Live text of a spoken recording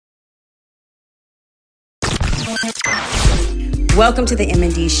Welcome to the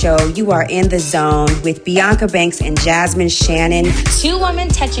M&D Show. You are in the zone with Bianca Banks and Jasmine Shannon. Two women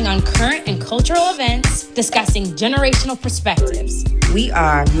touching on current and cultural events, discussing generational perspectives. We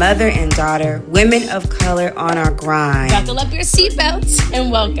are mother and daughter, women of color on our grind. Buckle up your seatbelts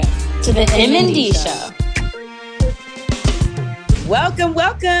and welcome to the M&D Show.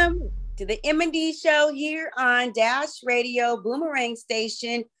 Welcome to the M&D Show here on Dash Radio Boomerang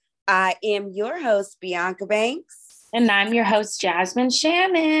Station. I am your host, Bianca Banks. And I'm your host, Jasmine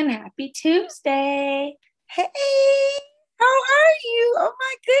Shannon. Happy Tuesday. Hey, how are you? Oh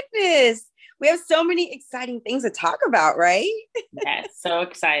my goodness. We have so many exciting things to talk about, right? Yes, so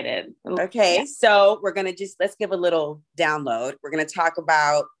excited. Okay, so we're going to let's give a little download. We're going to talk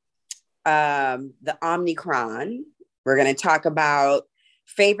about the Omicron. We're going to talk about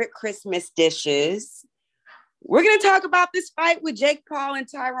favorite Christmas dishes. We're going to talk about this fight with Jake Paul and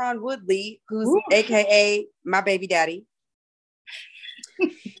Tyron Woodley, who's AKA my baby daddy. And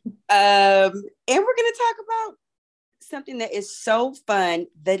we're going to talk about something that is so fun.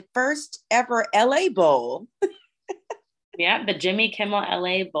 The first ever LA Bowl. Yeah, the Jimmy Kimmel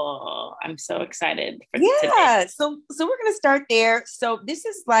LA Bowl. I'm so excited for today. So we're going to start there. So this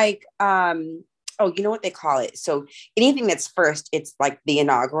is like, you know what they call it? So anything that's first, it's like the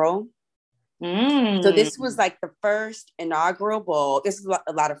inaugural. So this was like the first inaugural bowl. This is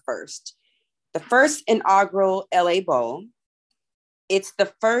a lot of first. The first inaugural LA Bowl. It's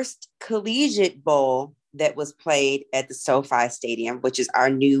the first collegiate bowl that was played at the SoFi Stadium, which is our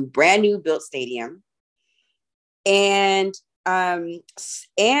brand new built stadium. And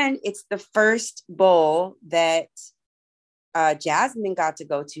it's the first bowl that Jasmine got to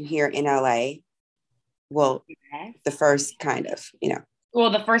go to here in LA. Well, the first kind of, Well,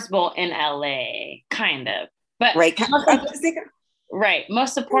 the first bowl in LA, kind of. But right. Right.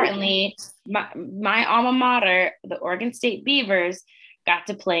 Most importantly, my alma mater, the Oregon State Beavers, got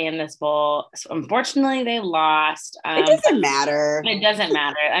to play in this bowl. So unfortunately, they lost. It doesn't matter. It doesn't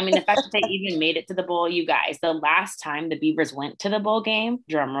matter. I mean, the fact that they even made it to the bowl, you guys, the last time the Beavers went to the bowl game,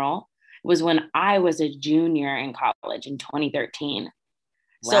 drum roll, was when I was a junior in college in 2013.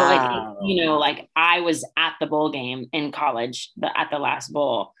 So I was at the bowl game in college, at the last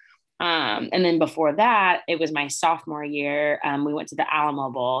bowl. And then before that, it was my sophomore year. We went to the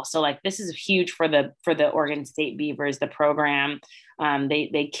Alamo Bowl. So this is huge for the Oregon State Beavers, the program.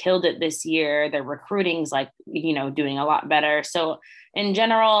 They killed it this year. Their recruiting's doing a lot better. So in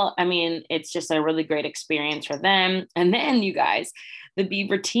general, I mean, it's just a really great experience for them. And then you guys, the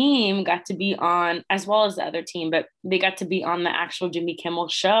Beaver team got to be on, as well as the other team, but they got to be on the actual Jimmy Kimmel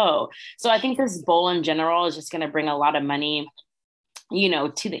show. So I think this bowl in general is just going to bring a lot of money,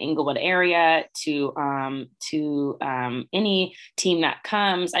 to the Inglewood area, to any team that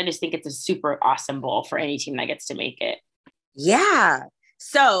comes. I just think it's a super awesome bowl for any team that gets to make it. Yeah.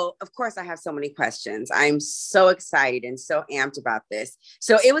 So, of course, I have so many questions. I'm so excited and so amped about this.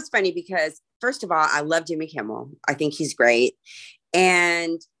 So it was funny because, first of all, I love Jimmy Kimmel. I think he's great.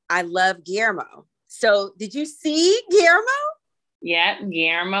 And I love Guillermo. So did you see Guillermo? Yeah,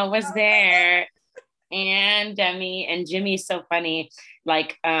 Guillermo was there. And Demi and Jimmy is so funny.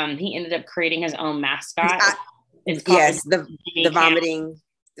 He ended up creating his own mascot. The vomiting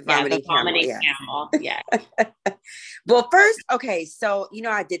camel. Yeah. Well, first, okay. So,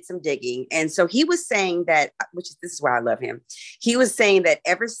 I did some digging. And so he was saying that, this is why I love him. He was saying that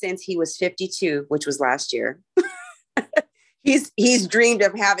ever since he was 52, which was last year, he's dreamed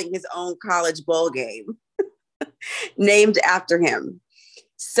of having his own college bowl game named after him.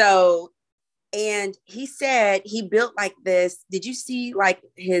 So, and he said he built this. Did you see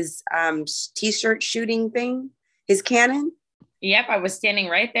his t-shirt shooting thing? His cannon? Yep, I was standing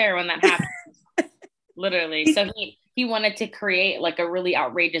right there when that happened. Literally. So he wanted to create a really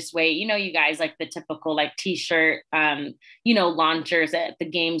outrageous way. You guys, the typical t-shirt launchers at the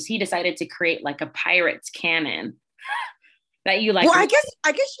games. He decided to create a pirate's cannon that you Well, I guess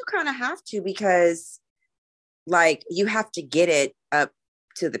you kind of have to, because you have to get it up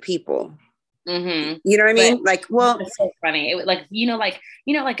to the people. Mm-hmm. You know what I mean? It's so funny. It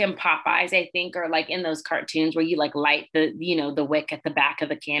in Popeyes, I think, or in those cartoons where you light the wick at the back of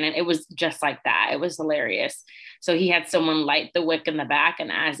the cannon. It was just like that. It was hilarious. So he had someone light the wick in the back,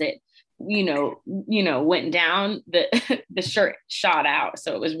 and as it went down, the shirt shot out.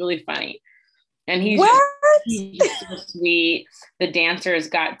 So it was really funny. And he's just so sweet. The dancers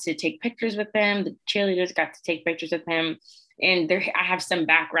got to take pictures with him. The cheerleaders got to take pictures with him. And I have some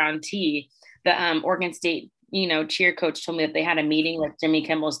background tea. The Oregon State cheer coach told me that they had a meeting with Jimmy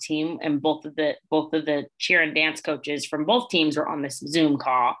Kimmel's team, and both of the cheer and dance coaches from both teams were on this Zoom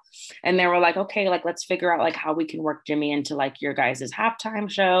call, and they were like, okay, like let's figure out like how we can work Jimmy into like your guys' halftime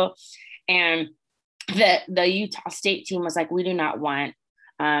show. And the Utah State team was like, we do not want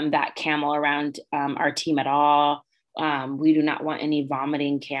that camel around our team at all. We do not want any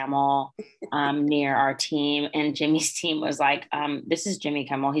vomiting camel near our team. And Jimmy's team was like, this is Jimmy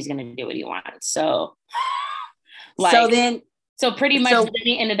Kimmel. He's going to do what he wants. So pretty much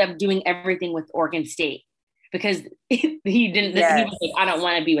Jimmy ended up doing everything with Oregon State because he didn't, he was like, I don't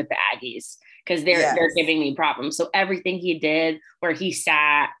want to be with the Aggies because they're giving me problems. So everything he did, where he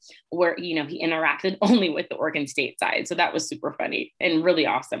sat, where, he interacted only with the Oregon State side. So that was super funny and really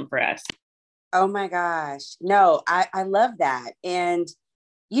awesome for us. Oh my gosh. No, I love that. And,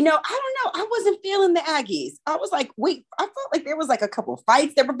 I don't know. I wasn't feeling the Aggies. I was like, wait, I felt like there was like a couple of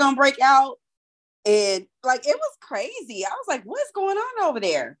fights that were going to break out. And like, it was crazy. I was like, what's going on over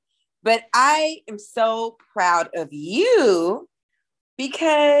there? But I am so proud of you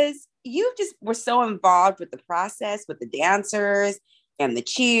because you just were so involved with the process, with the dancers and the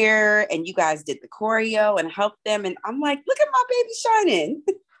cheer, and you guys did the choreo and helped them. And I'm like, look at my baby shining.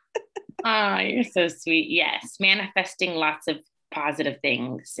 Oh, you're so sweet. Yes. Manifesting lots of positive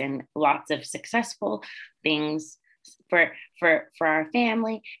things and lots of successful things for our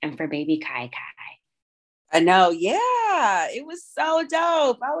family and for baby Kai Kai. I know. Yeah. It was so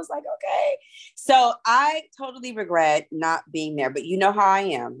dope. I was like, okay. So I totally regret not being there, but you know how I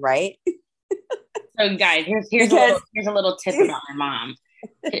am, right? So guys, here's a little tip about my mom.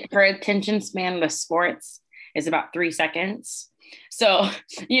 Her attention span with sports is about 3 seconds. So,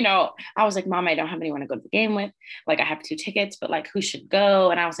 I was like, Mom, I don't have anyone to go to the game with. Like, I have 2 tickets, but like, who should go?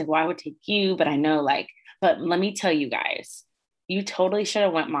 And I was like, well, I would take you, but I know but let me tell you guys, you totally should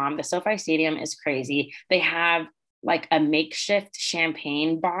have went, Mom. The SoFi Stadium is crazy. They have like a makeshift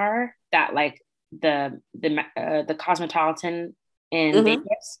champagne bar that like the Cosmopolitan in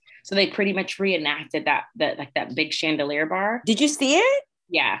Vegas. So they pretty much reenacted that big chandelier bar. Did you see it?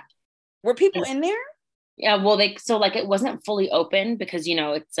 Yeah. Were people in there? Yeah, well, it wasn't fully open because,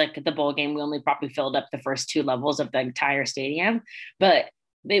 it's like the bowl game. We only probably filled up the first 2 levels of the entire stadium, but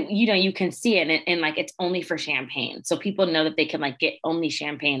you can see it and like, it's only for champagne. So people know that they can like get only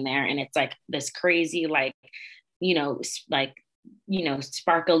champagne there. And it's like this crazy, like,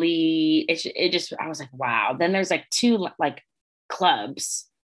 sparkly, it just, I was like, wow. Then there's like 2 like clubs,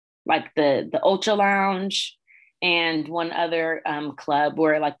 like the Ultra Lounge and one other club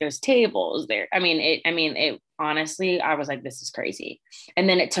where like there's tables there. I mean, it honestly, I was like, this is crazy. And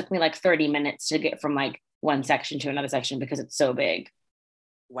then it took me like 30 minutes to get from like one section to another section because it's so big.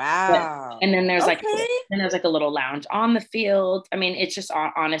 Wow. And then there's like a little lounge on the field. I mean, it's just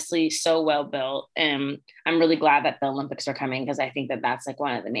honestly so well built. And I'm really glad that the Olympics are coming because I think that that's like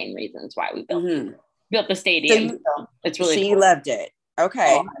one of the main reasons why we built the stadium. So it's really cool. You loved it.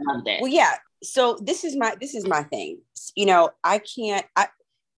 Okay. Oh, I loved it. Well, yeah. So this is my thing.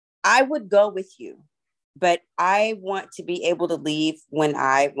 I would go with you, but I want to be able to leave when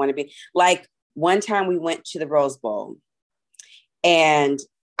I want to be. Like one time we went to the Rose Bowl and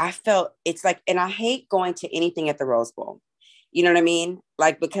I felt it's like, and I hate going to anything at the Rose Bowl. You know what I mean?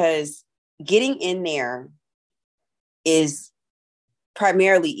 Like, because getting in there is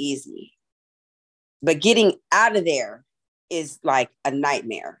primarily easy, but getting out of there is like a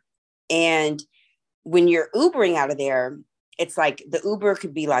nightmare. And when you're Ubering out of there, it's like the Uber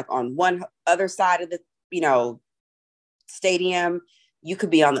could be like on one other side of the, stadium. You could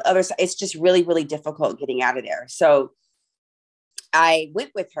be on the other side. It's just really, really difficult getting out of there. So I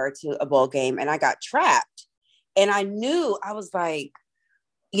went with her to a bowl game and I got trapped. And I knew, I was like,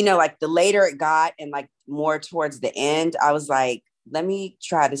 like the later it got and like more towards the end, I was like, let me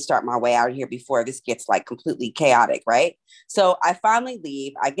try to start my way out of here before this gets like completely chaotic. Right. So I finally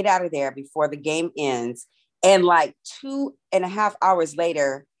leave. I get out of there before the game ends. And like 2.5 hours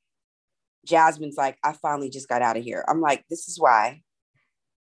later, Jasmine's like, I finally just got out of here. I'm like, this is why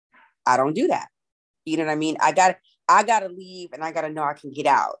I don't do that. You know what I mean? I got to leave and I got to know I can get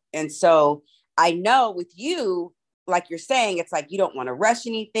out. And so I know with you, like you're saying, it's like, you don't want to rush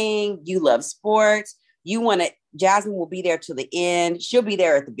anything. You love sports. Jasmine will be there till the end. She'll be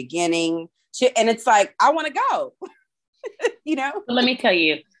there at the beginning. And it's like, I want to go, But let me tell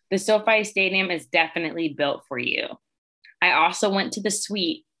you, the SoFi Stadium is definitely built for you. I also went to the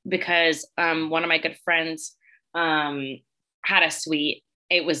suite because one of my good friends had a suite.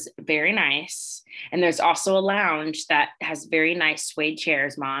 It was very nice. And there's also a lounge that has very nice suede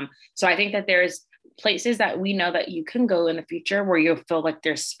chairs, Mom. So I think that there's places that we know that you can go in the future where you'll feel like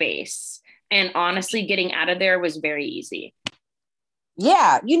there's space And honestly, getting out of there was very easy.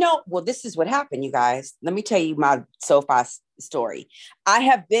 Yeah, well, this is what happened, you guys. Let me tell you my SoFi story. I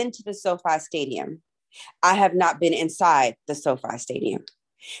have been to the SoFi Stadium. I have not been inside the SoFi Stadium,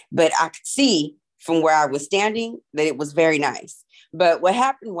 but I could see from where I was standing that it was very nice. But what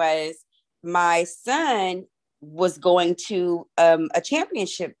happened was my son was going to a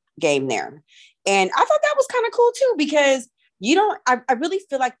championship game there. And I thought that was kind of cool too, because I really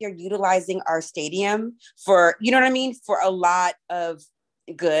feel like they're utilizing our stadium for, you know what I mean? For a lot of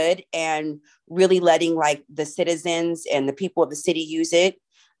good and really letting like the citizens and the people of the city use it.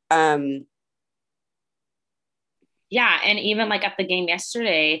 Yeah. And even like at the game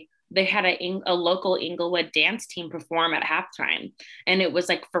yesterday, they had a local Inglewood dance team perform at halftime. And it was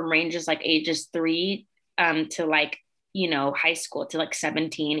like from ranges like ages 3 to like, high school to like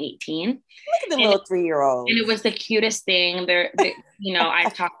 17, 18. Look at the little 3-year-olds. And it was the cutest thing. I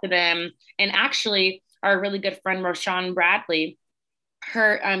talked to them. And actually, our really good friend, Roshan Bradley,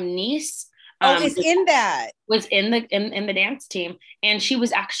 her niece is in that. Was in the dance team. And she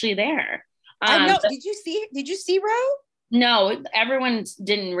was actually there. I know. Did you see Ro? No, everyone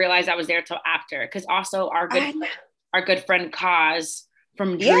didn't realize I was there till after. Because also our good friend Kaz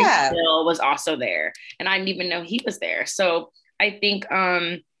from Dreamville was also there, and I didn't even know he was there. So I think,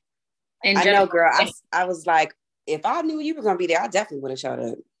 I know, girl. I was like, if I knew you were gonna be there, I definitely would have showed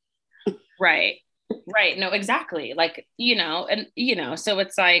up. Right. No, exactly. Like, so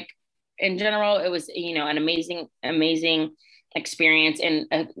it's like, in general, it was, an amazing experience, and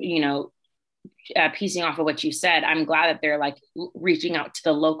piecing off of what you said, I'm glad that they're like reaching out to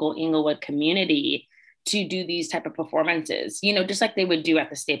the local Inglewood community to do these type of performances, just like they would do at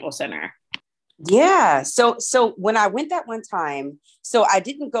the Staples Center. Yeah. So when I went that one time, so I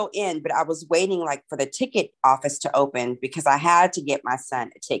didn't go in, but I was waiting like for the ticket office to open because I had to get my son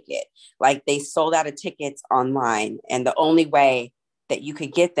a ticket. Like they sold out of tickets online, and the only way that you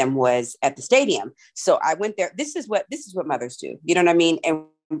could get them was at the stadium. So I went there. This is what mothers do. You know what I mean? And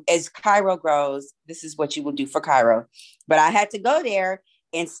as Cairo grows, this is what you will do for Cairo. But I had to go there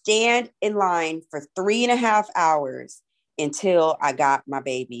and stand in line for 3.5 hours until I got my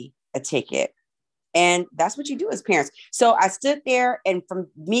baby a ticket. And that's what you do as parents. So I stood there, and from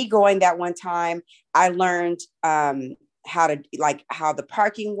me going that one time, I learned how the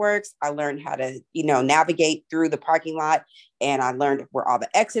parking works. I learned how to, navigate through the parking lot, and I learned where all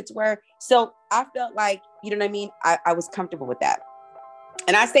the exits were. So I felt like, you know what I mean? I was comfortable with that.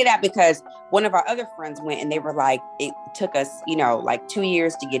 And I say that because one of our other friends went, and they were like, it took us, like 2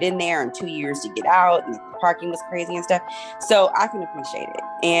 years to get in there and 2 years to get out, and the parking was crazy and stuff. So I can appreciate it.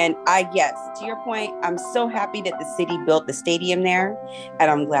 And yes, to your point, I'm so happy that the city built the stadium there,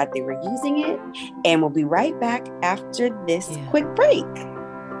 and I'm glad they were using it. And we'll be right back after this quick break.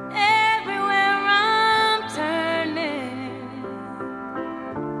 Everywhere I'm turning,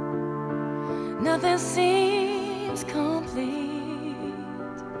 nothing seems complete.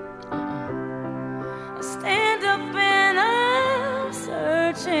 Stand up and I'm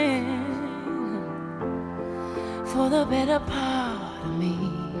searching for the better part of me.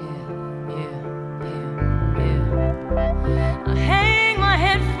 I hang my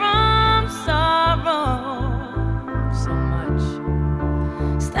head from sorrow, so much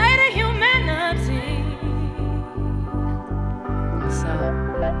state of humanity. So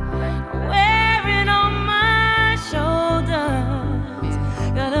wearing on my shoulders,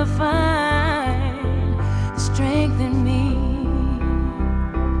 gotta find strength in me.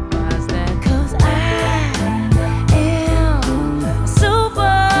 Why's that? 'Cause I am a superhero.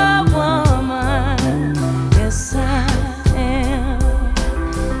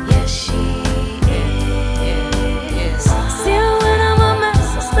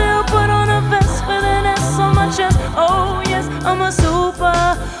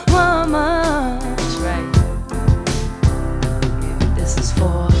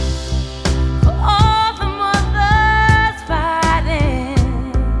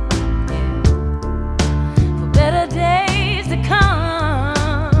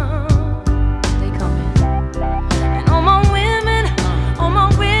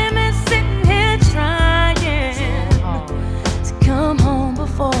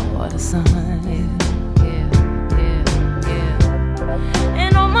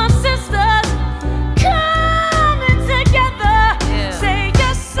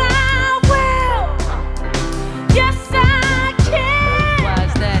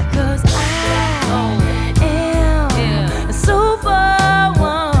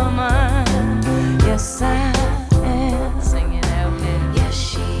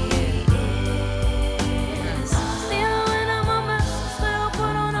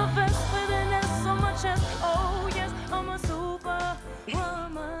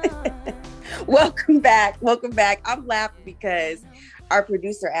 Welcome back. Welcome back. I'm laughing because our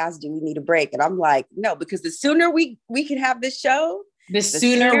producer asked, do we need a break? And I'm like, no, because the sooner we can have this show, the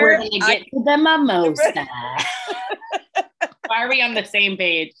sooner we're going to get to the mimosa. Why are we on the same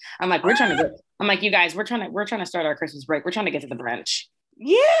page? I'm like, you guys, we're trying to start our Christmas break. We're trying to get to the brunch.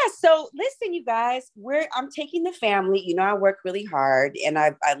 Yeah. So listen, you guys, I'm taking the family. You know, I work really hard and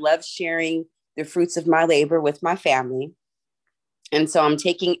I love sharing the fruits of my labor with my family. And so I'm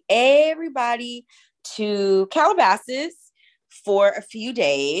taking everybody to Calabasas for a few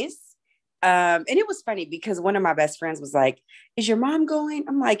days. And it was funny because one of my best friends was like, is your mom going?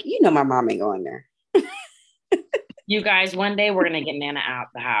 I'm like, you know, my mom ain't going there. You guys, one day we're going to get Nana out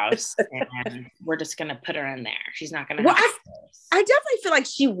the house and we're just going to put her in there. She's not going to. I definitely feel like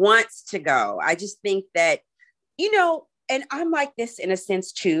she wants to go. I just think that, you know, and I'm like this in a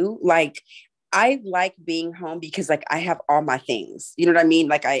sense too. Like, I like being home because like I have all my things, you know what I mean?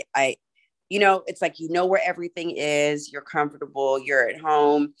 Like I, you know, it's like, you know, where everything is, you're comfortable, you're at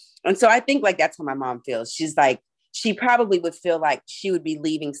home. And so I think like, that's how my mom feels. She's like, she probably would feel like she would be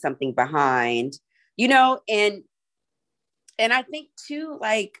leaving something behind, you know? And I think too,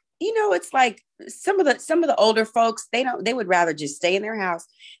 like, you know, it's like some of the older folks, they would rather just stay in their house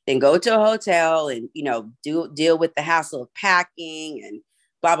than go to a hotel and, you know, deal with the hassle of packing and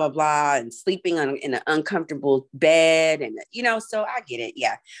blah, blah, blah, and sleeping in an uncomfortable bed. And, you know, so I get it.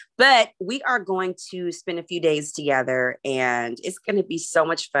 Yeah. But we are going to spend a few days together and it's going to be so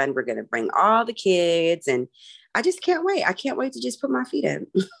much fun. We're going to bring all the kids and I just can't wait. I can't wait to just put my feet in.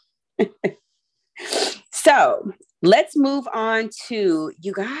 So let's move on to,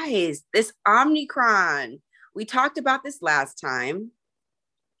 you guys, this Omicron. We talked about this last time.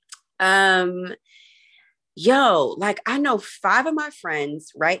 Like I know 5 of my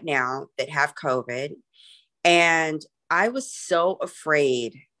friends right now that have COVID, and I was so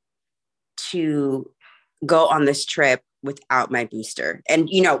afraid to go on this trip without my booster. And,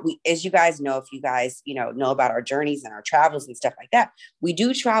 you know, as you guys know, if you guys, you know about our journeys and our travels and stuff like that, we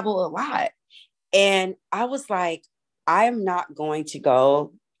do travel a lot. And I was like, I am not going to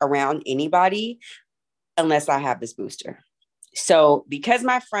go around anybody unless I have this booster. So because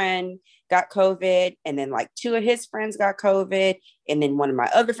my friend got COVID and then like 2 of his friends got COVID and then one of my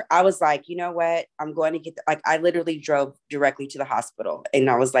other, I was like, you know what? I'm going to get, I literally drove directly to the hospital and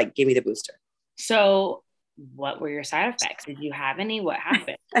I was like, give me the booster. So what were your side effects? Did you have any? What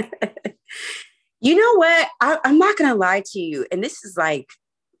happened? You know what? I'm not going to lie to you. And this is like,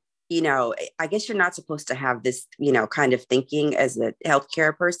 you know, I guess you're not supposed to have this, you know, kind of thinking as a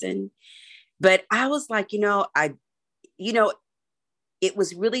healthcare person. But I was like, it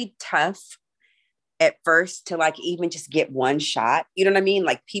was really tough at first to like even just get one shot. You know what I mean?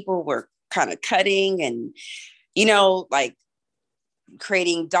 Like people were kind of cutting and, you know, like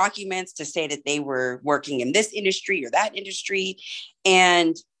creating documents to say that they were working in this industry or that industry.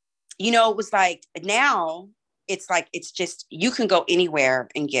 And, you know, it was like now it's like, it's just, you can go anywhere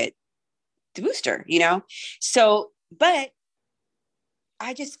and get the booster, you know? So, but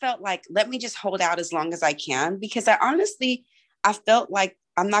I just felt like, let me just hold out as long as I can, because I felt like,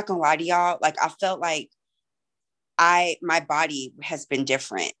 I'm not gonna lie to y'all, like I felt like my body has been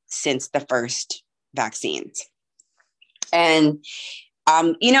different since the first vaccines. And,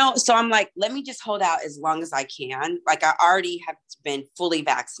 you know, so I'm like, let me just hold out as long as I can. Like I already have been fully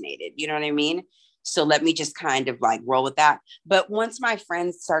vaccinated, you know what I mean? So let me just kind of like roll with that. But once my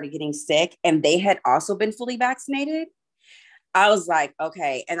friends started getting sick and they had also been fully vaccinated, I was like,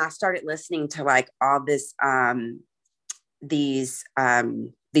 okay. And I started listening to like all this, these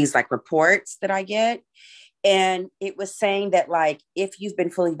like reports that I get. And it was saying that like, if you've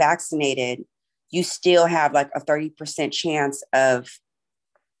been fully vaccinated, you still have like a 30% chance of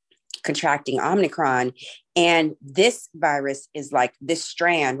contracting Omicron. And this virus is like, this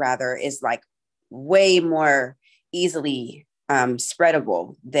strand rather is like way more easily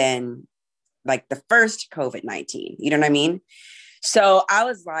spreadable than like the first COVID-19. You know what I mean? So I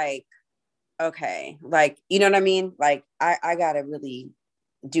was like, okay, like, you know what I mean? Like I got to really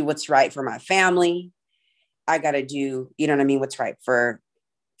do what's right for my family. I got to do, you know what I mean? What's right for,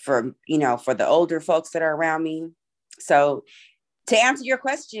 you know, for the older folks that are around me. So to answer your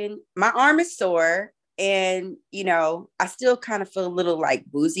question, my arm is sore and, you know, I still kind of feel a little like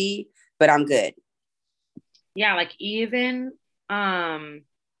woozy, but I'm good. Yeah. Like even,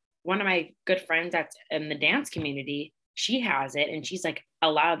 one of my good friends that's in the dance community, she has it. And she's like, a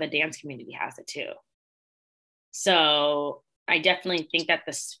lot of the dance community has it too. So I definitely think that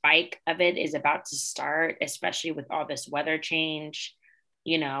the spike of it is about to start, especially with all this weather change,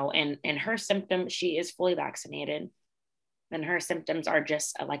 you know, and her symptoms, she is fully vaccinated. and her symptoms are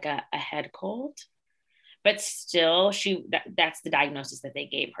just like a head cold. But still, that's the diagnosis that they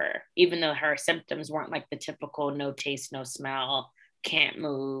gave her, even though her symptoms weren't like the typical no taste, no smell, can't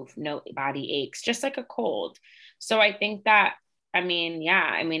move, no body aches, just like a cold. So I think that, I mean, yeah,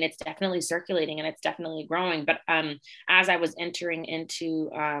 I mean, it's definitely circulating and it's definitely growing. But as I was entering into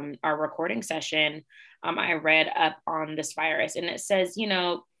our recording session, I read up on this virus, and it says, you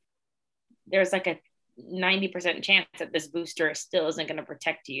know, there's like a 90% chance that this booster still isn't going to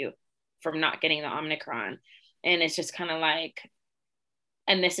protect you from not getting the Omicron. And it's just kind of like,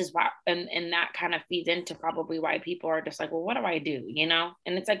 and this is why, and that kind of feeds into probably why people are just like, well, what do I do? You know?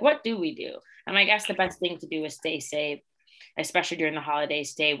 And it's like, what do we do? And I guess the best thing to do is stay safe, especially during the holidays,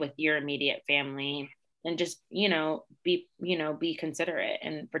 stay with your immediate family and just, be considerate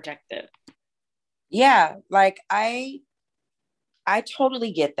and protective. Yeah. Like I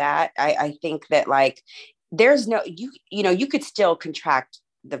totally get that. I think that like, there's no, you could still contract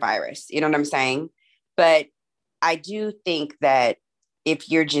the virus, you know what I'm saying? But I do think that if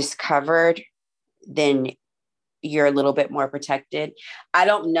you're just covered, then you're a little bit more protected. I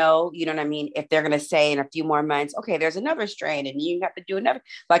don't know, you know what I mean? If they're going to say in a few more months, okay, there's another strain and you have to do another,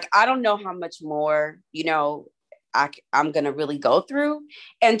 like, I don't know how much more, I'm going to really go through.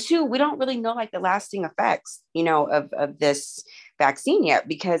 And two, we don't really know like the lasting effects, of this vaccine yet,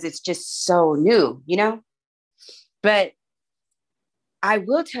 because it's just so new, but I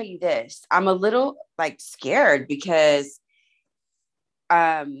will tell you this, I'm a little like scared because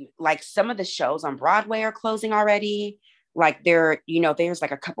like some of the shows on Broadway are closing already. Like there's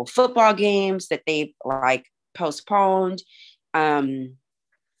like a couple football games that they've like postponed. On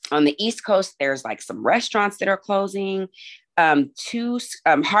the East Coast, there's like some restaurants that are closing.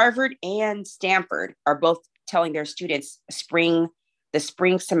 Harvard and Stanford are both telling their students the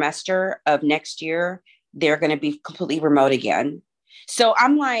spring semester of next year, they're going to be completely remote again. So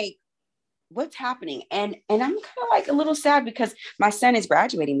I'm like, what's happening? And I'm kind of like a little sad because my son is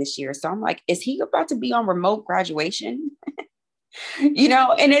graduating this year. So I'm like, is he about to be on remote graduation? And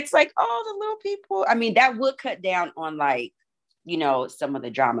it's like, oh, the little people. I mean, that would cut down on like, some of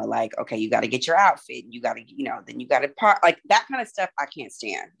the drama, like, okay, you got to get your outfit. You got to, then you got to part, like that kind of stuff I can't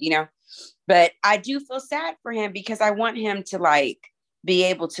stand, but I do feel sad for him because I want him to like be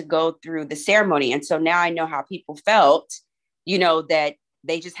able to go through the ceremony. And so now I know how people felt, that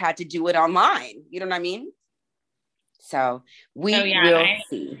they just had to do it online. You know what I mean? So we will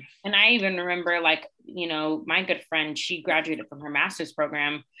see. And I even remember like, my good friend, she graduated from her master's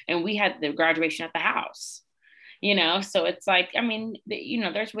program and we had the graduation at the house, so it's like, I mean,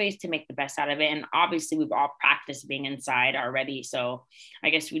 there's ways to make the best out of it. And obviously we've all practiced being inside already. So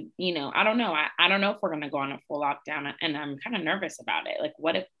I guess I don't know. I don't know if we're going to go on a full lockdown, and I'm kind of nervous about it. Like,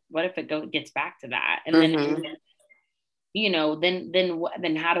 what if it gets back to that? And then,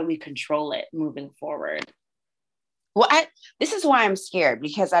 then how do we control it moving forward? Well, this is why I'm scared,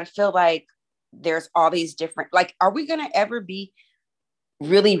 because I feel like there's all these different, like, are we going to ever be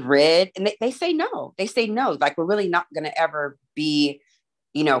really rid? And they say no. They say no. Like, we're really not going to ever be,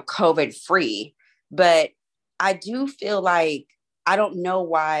 COVID free. But I do feel like, I don't know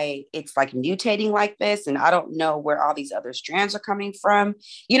why it's like mutating like this. And I don't know where all these other strands are coming from.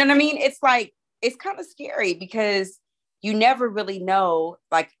 You know what I mean? It's like, it's kind of scary because you never really know,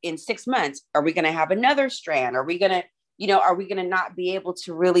 like in 6 months, are we going to have another strand? Are we going to not be able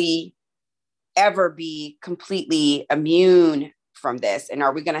to really ever be completely immune from this? And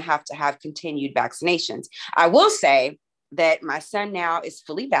are we going to have continued vaccinations? I will say that my son now is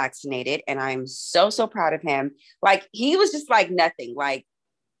fully vaccinated and I'm so, so proud of him. Like, he was just like nothing, like,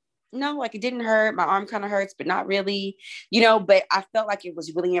 no, like it didn't hurt. My arm kind of hurts, but not really, but I felt like it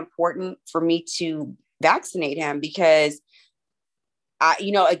was really important for me to vaccinate him because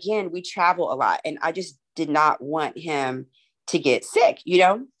again, we travel a lot and I just did not want him to get sick,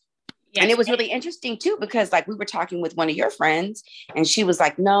 Yes. And it was really interesting too, because like we were talking with one of your friends and she was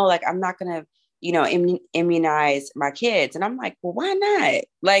like, no, like I'm not going to, immunize my kids. And I'm like, well, why not?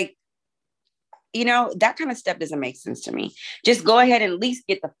 Like, that kind of stuff doesn't make sense to me. Just go ahead and at least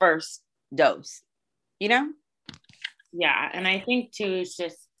get the first dose, Yeah. And I think too, it's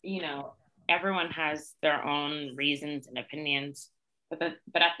just, everyone has their own reasons and opinions, but at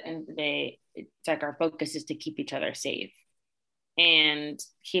the end of the day, it's like our focus is to keep each other safe and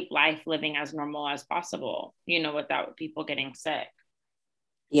keep life living as normal as possible, without people getting sick.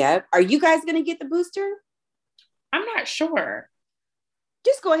 Yeah. Are you guys going to get the booster? I'm not sure.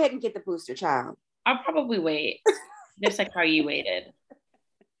 Just go ahead and get the booster, child. I'll probably wait, just like how you waited.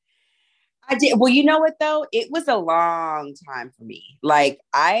 I did. Well, you know what though? It was a long time for me. Like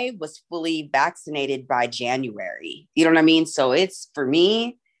I was fully vaccinated by January. You know what I mean? So it's for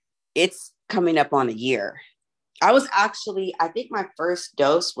me, it's coming up on a year. I think my first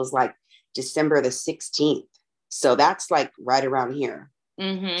dose was like December the 16th. So that's like right around here.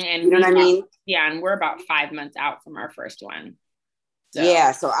 Mm-hmm. And you know what I mean? Yeah. And we're about 5 months out from our first one. So,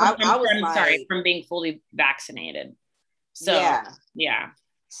 yeah. So I was like, from being fully vaccinated. So, yeah.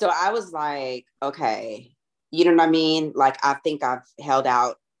 So I was like, okay, you know what I mean? Like, I think I've held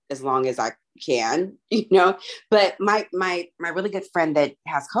out as long as I can, but my really good friend that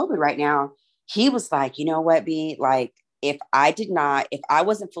has COVID right now, he was like, you know what, B, like, if I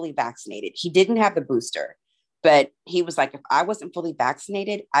wasn't fully vaccinated, he didn't have the booster, but he was like, if I wasn't fully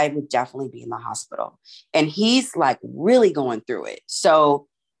vaccinated, I would definitely be in the hospital. And he's like really going through it. So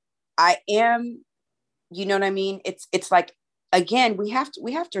I am, you know what I mean? It's like, again, we have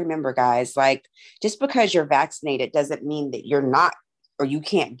to remember, guys, like just because you're vaccinated doesn't mean that you're not, or you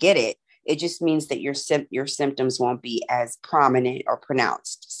can't get it. It just means that your symptoms won't be as prominent or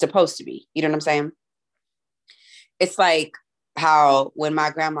pronounced, supposed to be. You know what I'm saying? It's like how when my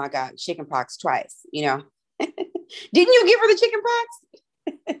grandma got chickenpox twice, Didn't you give her the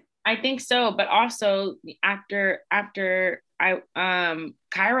chickenpox? I think so, but also after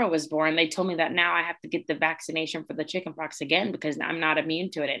Kyra was born, they told me that now I have to get the vaccination for the chickenpox again because I'm not immune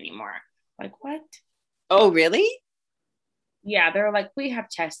to it anymore. Like, what? Oh, really? Yeah, they're like, we have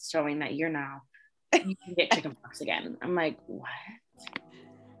tests showing that you can get chickenpox again. I'm like, what?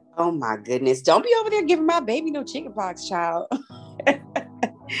 Oh my goodness. Don't be over there giving my baby no chickenpox, child.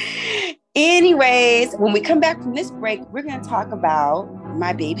 Anyways, when we come back from this break, we're going to talk about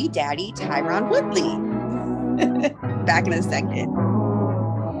my baby daddy, Tyron Woodley. Back in a second.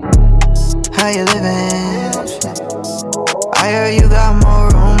 How you living? I heard you got more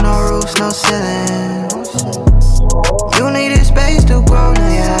room, no roofs, no ceilings. You needed space to grow,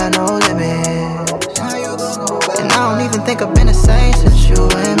 now you had no limits. And I don't even think I've been the same since you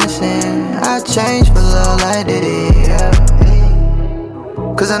went missing. I changed for love like Diddy, yeah.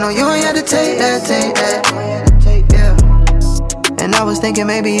 Cause I know you ain't had to take that, yeah. And I was thinking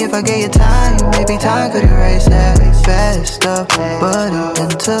maybe if I gave you time, maybe time could erase that bad stuff. But it done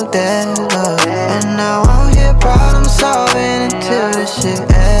took that love. And now I'm here problem solving until this shit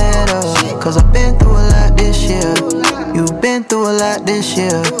add up. Cause I've been through a lot this year. You've been through a lot this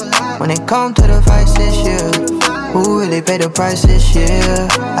year. When it come to the fights this year, who really paid the price this year?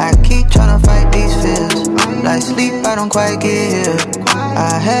 I keep tryna fight these fears. Like sleep, I don't quite get here.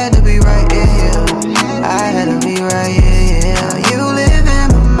 I had to be right here. I had to be right here. You live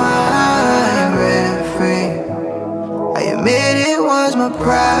in my mind, rent free. I admit it was my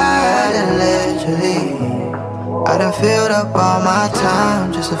pride, allegedly. I done filled up all my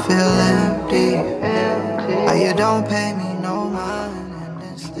time just to feel empty. How you don't pay me no mind and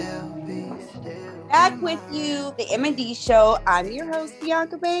then still be Back with you, the M&D Show. I'm your host,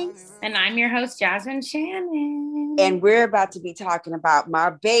 Bianca Banks. And I'm your host, Jasmine Shannon. And we're about to be talking about my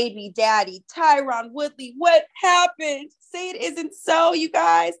baby daddy, Tyron Woodley. What happened? Say it isn't so, you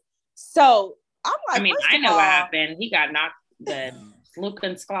guys. So I'm like, I know what happened. He got knocked the fluke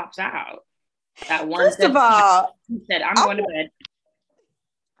and sclops out. That one. First of all, he said, I'm going to bed.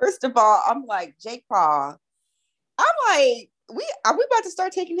 First of all, I'm like, Jake Paul. I'm like, are we about to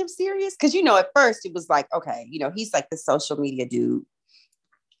start taking him serious? Because, at first it was like, okay, he's like the social media dude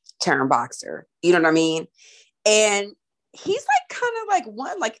turned boxer. You know what I mean? And he's like kind of like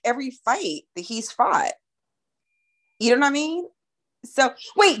won like every fight that he's fought. You know what I mean? So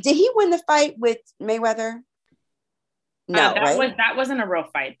wait, did he win the fight with Mayweather? No, that wasn't a real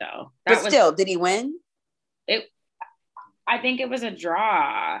fight though. Still, did he win? I think it was a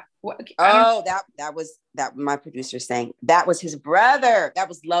draw. That was my producer saying that was his brother. That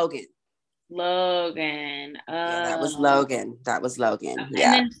was Logan. Yeah, that was Logan.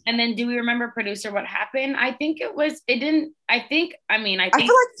 Yeah. And then do we remember, producer, what happened? I think it didn't. I feel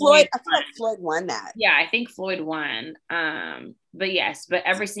like Floyd won that. Yeah, I think Floyd won. But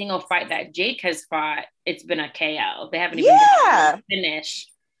every single fight that Jake has fought, it's been a KO. They haven't even been able to finish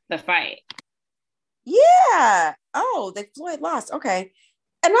the fight. Yeah. Oh, that Floyd lost. Okay.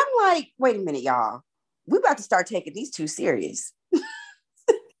 And I'm like, wait a minute, y'all. We about to start taking these two serious.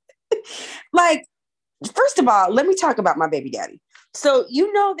 Like, first of all, let me talk about my baby daddy. So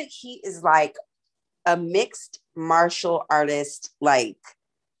you know that he is like a mixed martial artist, like,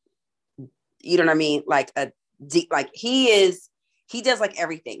 you know what I mean? Like he does like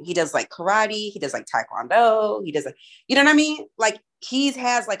everything. He does like karate, he does like taekwondo, he does like, you know what I mean? Like he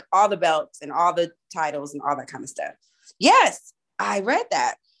has like all the belts and all the titles and all that kind of stuff. Yes, I read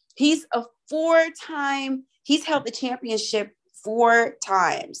that. He's a 4-time, he's held the championship 4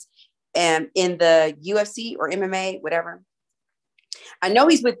 times. And in the UFC or MMA, whatever. I know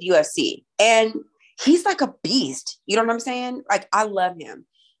he's with the UFC and he's like a beast. You know what I'm saying? Like, I love him.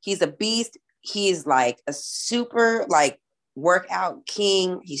 He's a beast. He's like a super like workout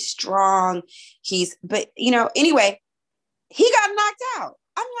king. He's strong. But anyway, he got knocked out.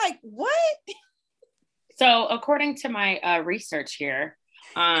 I'm like, what? So according to my research here,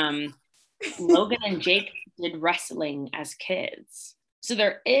 Logan and Jake did wrestling as kids. So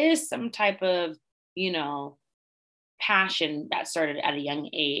there is some type of, passion that started at a young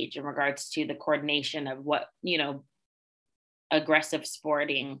age in regards to the coordination of what, aggressive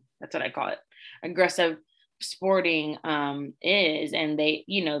sporting, that's what I call it, aggressive sporting is. And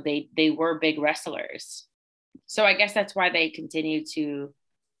they were big wrestlers. So I guess that's why they continue to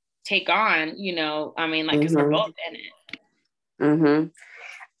take on, because they're both in it. Mm-hmm.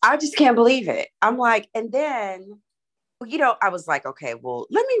 I just can't believe it. I'm like, and then, I was like, okay, well,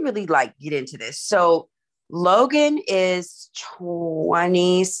 let me really like get into this. So Logan is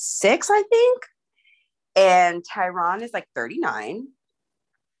 26, I think. And Tyron is like 39.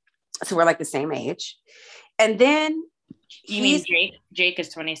 So we're like the same age. And then you mean Jake is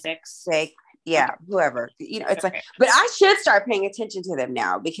 26. Jake, yeah, okay. Whoever. It's okay. Like, but I should start paying attention to them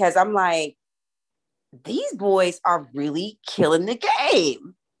now because I'm like, these boys are really killing the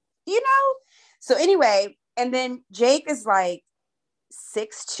game, So anyway, and then Jake is like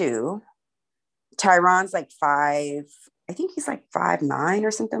 6'2". Tyron's like 5. I think he's like 5'9"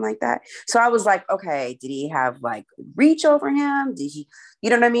 or something like that. So I was like, okay, did he have like reach over him? Did he, you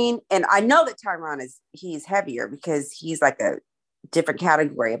know what I mean? And I know that Tyron he's heavier because he's like a different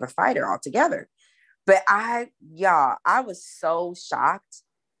category of a fighter altogether. But I was so shocked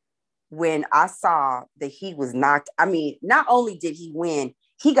when I saw that he was knocked. I mean, not only did he win,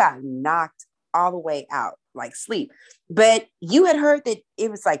 he got knocked all the way out, like sleep. But you had heard that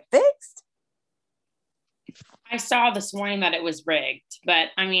it was like fixed? I saw this morning that it was rigged, but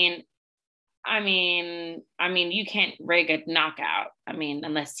I mean, you can't rig a knockout. I mean,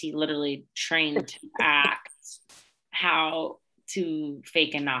 unless he literally trained to act how to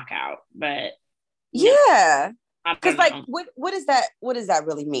fake a knockout. But yeah, because like, what does that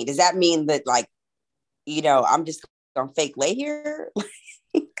really mean? Does that mean that like, I'm just gonna fake lay here?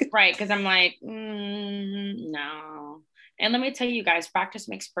 Right? Because I'm like, no. And let me tell you guys, practice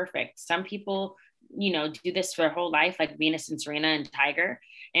makes perfect. Some people, do this for their whole life, like Venus and Serena and Tiger.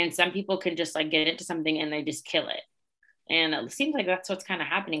 And some people can just like get into something and they just kill it. And it seems like that's what's kind of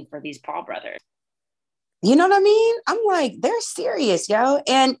happening for these Paul brothers. You know what I mean? I'm like, they're serious, yo.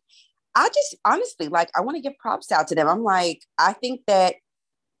 And I just honestly, like, I want to give props out to them. I'm like, I think that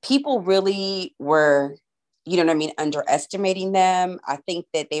people really were, underestimating them. I think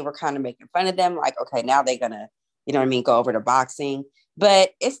that they were kind of making fun of them. Like, okay, now they're going to, go over to boxing. But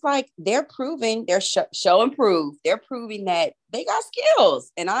it's like they're proving, they're show and prove. They're proving that they got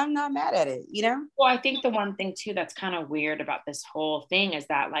skills, and I'm not mad at it, Well, I think the one thing too that's kind of weird about this whole thing is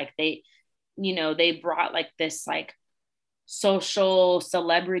that like they brought like this like social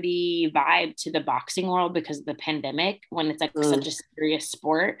celebrity vibe to the boxing world because of the pandemic, when it's like such a serious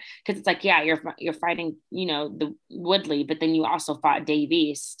sport. Because it's like, yeah, you're fighting, the Woodley, but then you also fought Dave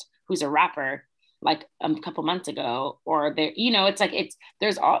East, who's a rapper, like a couple months ago, or there, it's like, it's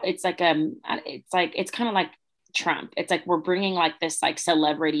kind of like Trump. It's like, we're bringing like this like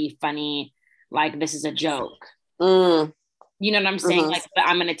celebrity funny, like this is a joke. You know what I'm saying? Like, but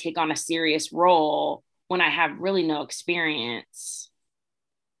I'm going to take on a serious role when I have really no experience.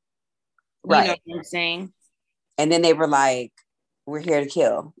 Right. You know what I'm saying? And then they were like, we're here to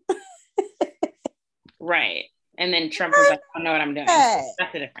kill. Right. And then Trump was like, I know what I'm doing. So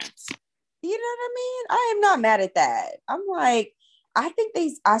that's the difference. You know what I mean? I am not mad at that. I'm like, I think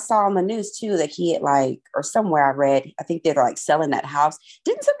I saw on the news too that he had like, or somewhere I read, I think they're like selling that house.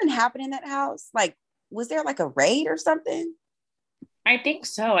 Didn't something happen in that house? Like, was there like a raid or something? I think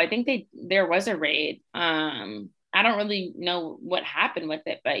so. I think there was a raid. I don't really know what happened with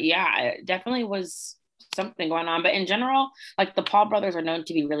it, but yeah, it definitely was something going on. But in general, like the Paul brothers are known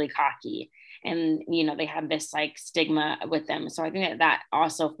to be really cocky, and they have this like stigma with them. So I think that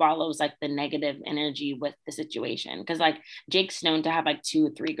also follows like the negative energy with the situation, because like Jake's known to have like 2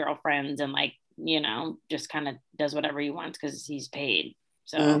 or 3 girlfriends and like just kind of does whatever he wants because he's paid.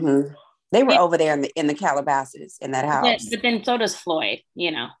 So they were over there in the Calabasas in that house. But then so does Floyd.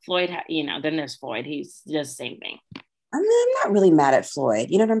 Floyd. Then there's Floyd. He does the same thing. I mean, I'm not really mad at Floyd.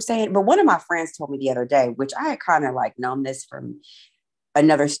 You know what I'm saying? But one of my friends told me the other day, which I had kind of like known this from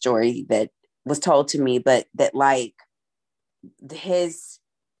another story that was told to me, but that like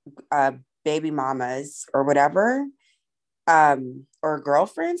baby mamas or whatever, or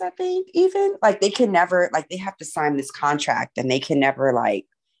girlfriends, I think, even like they can never, like they have to sign this contract and they can never like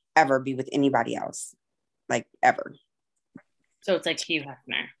ever be with anybody else, like ever. So it's like Hugh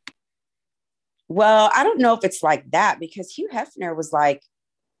Hefner. Well, I don't know if it's like that, because Hugh Hefner was like,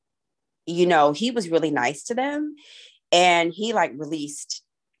 you know, he was really nice to them and he like released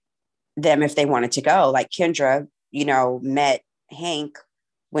them if they wanted to go. Like Kendra, you know, met Hank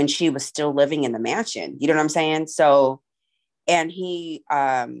when she was still living in the mansion. You know what I'm saying? So, and he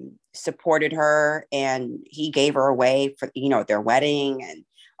supported her and he gave her away for, you know, their wedding and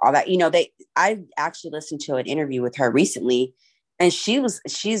all that. You know, I actually listened to an interview with her recently, and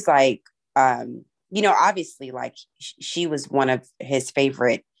she's like, you know, obviously like she was one of his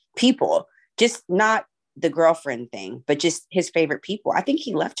favorite people, just not the girlfriend thing, but just his favorite people. I think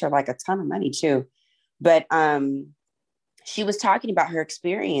he left her like a ton of money too. But she was talking about her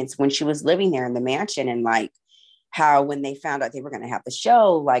experience when she was living there in the mansion, and like how when they found out they were going to have the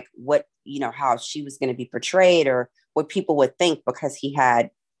show, like what, you know, how she was going to be portrayed or what people would think because he had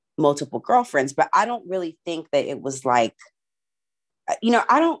multiple girlfriends. But I don't really think that it was like, you know,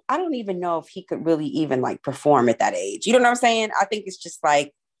 I don't even know if he could really even like perform at that age. You know what I'm saying? I think it's just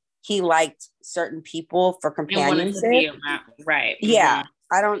like he liked certain people for companionship. Right. Yeah.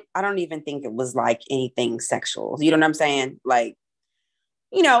 Mm-hmm. I don't even think it was like anything sexual. You know what I'm saying? Like,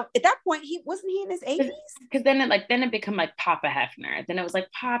 you know, at that point, he in his 80s. Because then it became like Papa Hefner. Then it was like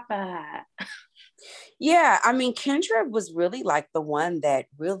Papa. Yeah, I mean, Kendra was really like the one that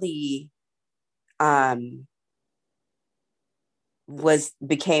really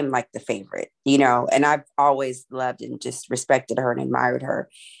became like the favorite, you know, and I've always loved and just respected her and admired her.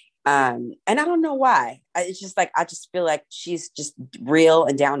 And I don't know why. It's just like I just feel like she's just real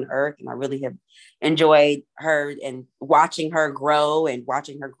and down to earth, and I really have enjoyed her and watching her grow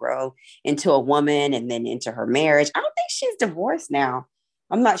into a woman and then into her marriage. I don't think she's divorced now.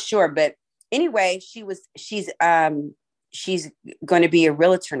 I'm not sure, but anyway, she's going to be a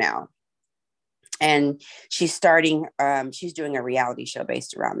realtor now, and she's doing a reality show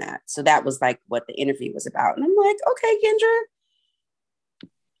based around that. So that was like what the interview was about, and I'm like, okay, Kendra,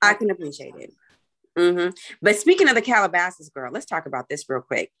 I can appreciate it. Mm-hmm. But speaking of the Calabasas girl, let's talk about this real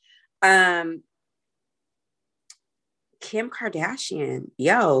quick. Kim Kardashian,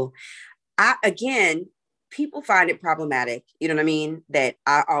 people find it problematic. You know what I mean? That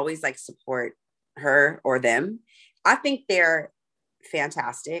I always like support her or them. I think they're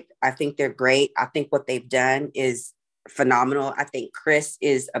fantastic. I think they're great. I think what they've done is phenomenal. I think Kris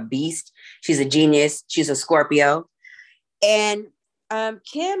is a beast. She's a genius. She's a Scorpio. And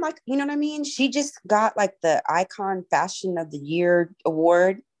Kim, like, you know what I mean? She just got like the Icon Fashion of the Year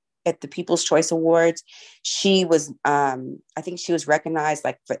award at the People's Choice Awards. She was, I think she was recognized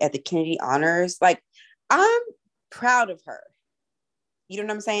like at the Kennedy Honors. Like, I'm proud of her. You know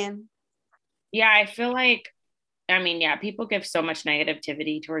what I'm saying? Yeah, I feel like, I mean, yeah, people give so much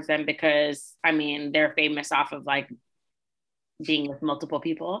negativity towards them because, I mean, they're famous off of like being with multiple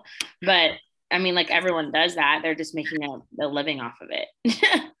people. But I mean, like everyone does that. They're just making a living off of it.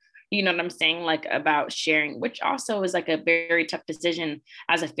 You know what I'm saying? Like about sharing, which also is like a very tough decision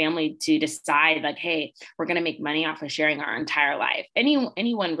as a family to decide like, hey, we're going to make money off of sharing our entire life.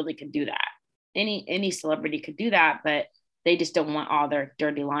 Anyone really could do that. Any celebrity could do that, but they just don't want all their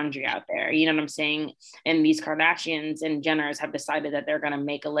dirty laundry out there. You know what I'm saying? And these Kardashians and Jenners have decided that they're going to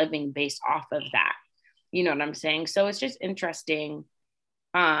make a living based off of that. You know what I'm saying? So it's just interesting.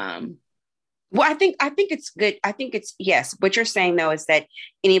 Well, I think it's good. I think it's, yes. What you're saying though is that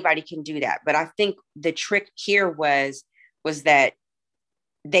anybody can do that. But I think the trick here was that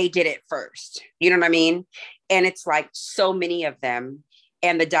they did it first. You know what I mean? And it's like so many of them,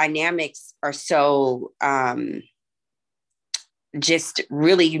 and the dynamics are so just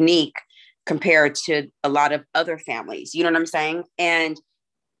really unique compared to a lot of other families. You know what I'm saying? And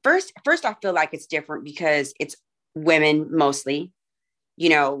first, I feel like it's different because it's women mostly. You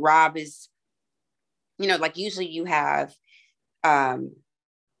know, Rob is, you know, like usually you have the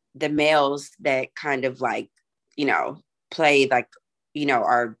males that kind of like, you know, play like, you know,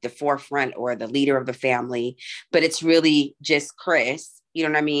 are the forefront or the leader of the family, but it's really just Kris, you know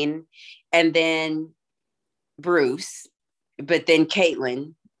what I mean? And then Bruce, but then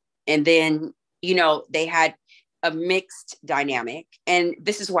Caitlyn, and then, you know, they had a mixed dynamic. And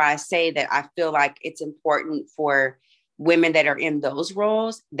this is why I say that I feel like it's important for women that are in those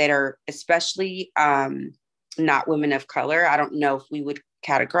roles that are especially not women of color. I don't know if we would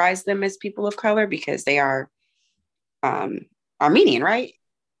categorize them as people of color because they are Armenian, right?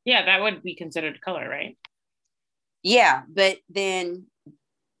 Yeah, that would be considered color, right? Yeah, but then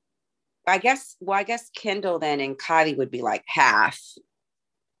I guess Kendall then and Kylie would be like half,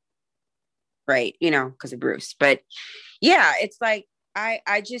 right? You know, because of Bruce. But yeah, it's like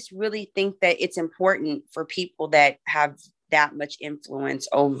I just really think that it's important for people that have that much influence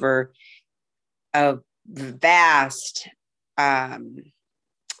over a vast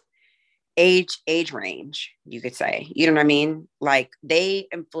age range, you could say. You know what I mean? Like they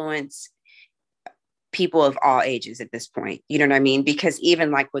influence people of all ages at this point. You know what I mean? Because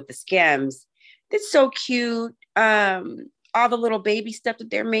even like with the Skims, it's so cute. All the little baby stuff that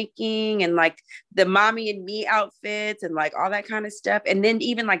they're making and like the mommy and me outfits and like all that kind of stuff. And then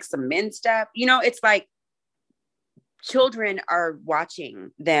even like some men stuff, you know, it's like children are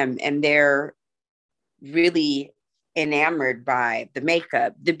watching them and they're really enamored by the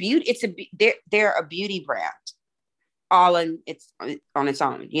makeup, the beauty. They're a beauty brand all on its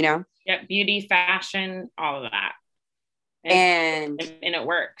own, you know? Yeah, beauty, fashion, all of that. And it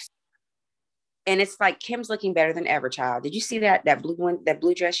works. And it's like Kim's looking better than ever, child. Did you see that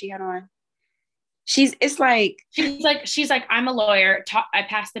blue dress she had on? She's like, I'm a lawyer. I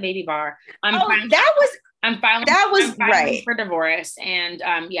passed the baby bar. I'm filing right for divorce. And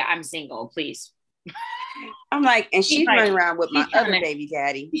yeah, I'm single, please. I'm like, and she's running around with my other baby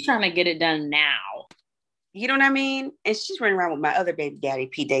daddy. She's trying to get it done now. You know what I mean? And she's running around with my other baby daddy,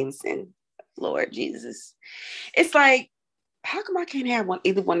 Pete Davidson. Lord Jesus. It's like, how come I can't have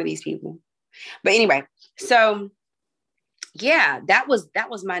either one of these people? But anyway, so yeah, that was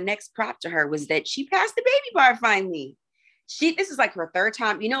my next prop to her, was that she passed the baby bar finally. This is like her third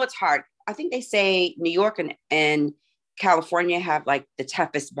time. You know, it's hard. I think they say New York and California have like the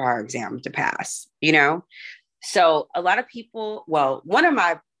toughest bar exam to pass, you know? So a lot of people, well, one of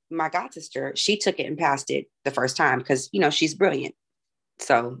my god sister, she took it and passed it the first time because, you know, she's brilliant.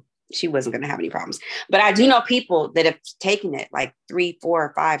 So she wasn't going to have any problems. But I do know people that have taken it like 3,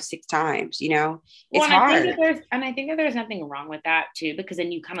 4, 5, 6 times, you know, it's hard. I think that there's nothing wrong with that too, because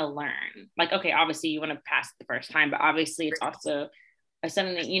then you kind of learn like, okay, obviously you want to pass the first time, but obviously it's also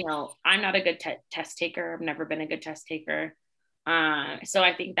something that, you know, I'm not a good test taker. I've never been a good test taker. So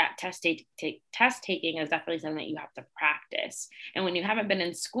I think that test taking is definitely something that you have to practice. And when you haven't been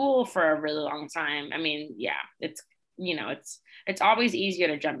in school for a really long time, I mean, yeah, it's, you know, it's always easier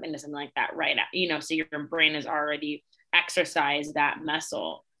to jump into something like that right at, you know, so your brain has already exercised that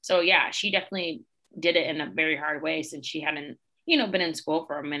muscle. So yeah, she definitely did it in a very hard way since she hadn't, you know, been in school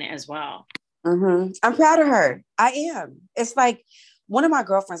for a minute as well. Mm-hmm. I'm proud of her. I am. It's like one of my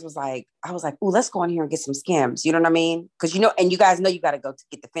girlfriends was like, I was like, oh, let's go in here and get some Skims. You know what I mean? Because, you know, and you guys know you got to go to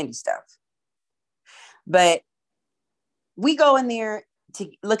get the Fendi stuff. But we go in there to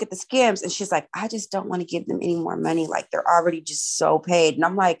look at the Skims and she's like, I just don't want to give them any more money. Like they're already just so paid. And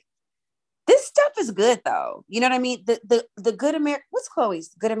I'm like, this stuff is good though. You know what I mean? The good American, what's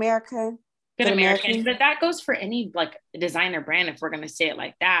Chloe's? Good America? Good American. But that goes for any like designer brand. If we're going to say it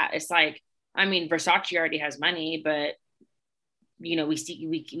like that, it's like, I mean, Versace already has money, but you know, we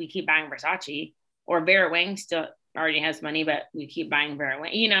keep buying Versace, or Vera Wang still already has money, but we keep buying Vera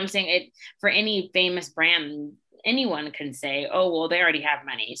Wang. You know what I'm saying? It for any famous brand, anyone can say, oh, well, they already have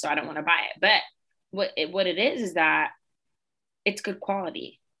money, so I don't want to buy it. But what it is that it's good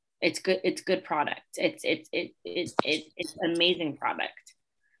quality. It's good product. It's amazing product.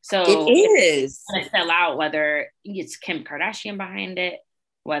 So it is it's gonna sell out, whether it's Kim Kardashian behind it,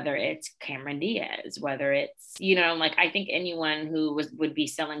 whether it's Cameron Diaz, whether it's, you know, like I think anyone who would be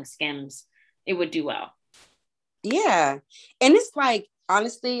selling Skims, it would do well. Yeah. And it's like,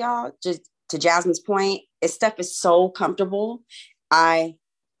 honestly, y'all, just to Jasmine's point, this stuff is so comfortable. I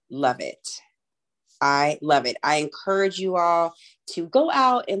love it. I love it. I encourage you all to go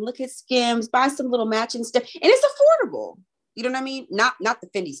out and look at Skims, buy some little matching stuff. And it's affordable. You know what I mean? Not the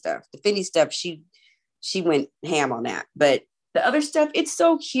Fendi stuff. The Fendi stuff, she went ham on that. But the other stuff, it's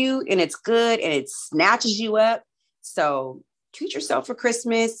so cute and it's good and it snatches you up. So treat yourself for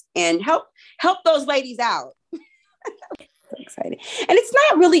Christmas and help those ladies out. So excited. And it's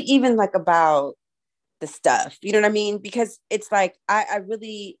not really even like about the stuff, you know what I mean? Because it's like,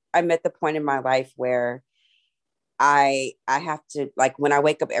 I'm at the point in my life where I have to, like, when I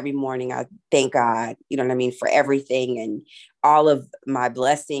wake up every morning, I thank God, you know what I mean, for everything and all of my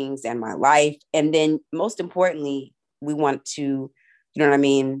blessings and my life. And then most importantly, we want to, you know what I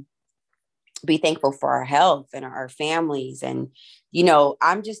mean, be thankful for our health and our families. And, you know,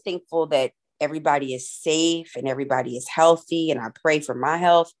 I'm just thankful that everybody is safe and everybody is healthy. And I pray for my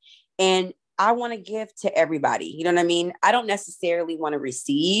health. And I want to give to everybody. You know what I mean? I don't necessarily want to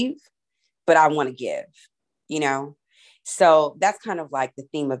receive, but I want to give, you know? So that's kind of like the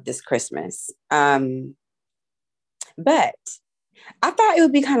theme of this Christmas. But I thought it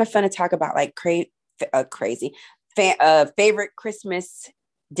would be kind of fun to talk about like crazy favorite Christmas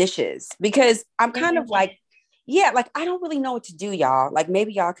dishes, because I'm kind of like, yeah, like I don't really know what to do, y'all. Like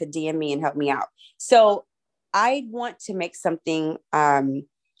maybe y'all could DM me and help me out. So I want to make something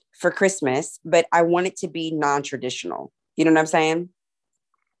for Christmas, but I want it to be non-traditional. You know what I'm saying?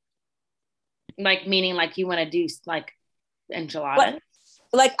 Like meaning like you want to do like enchiladas?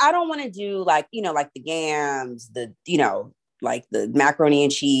 Like I don't want to do like, like the yams, like the macaroni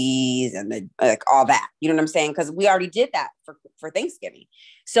and cheese and the like all that. You know what I'm saying? Because we already did that for Thanksgiving.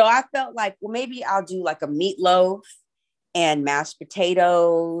 So I felt like, well, maybe I'll do like a meatloaf and mashed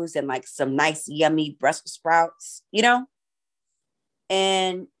potatoes and like some nice yummy Brussels sprouts,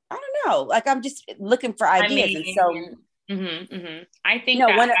 And I don't know, like I'm just looking for ideas. And so I think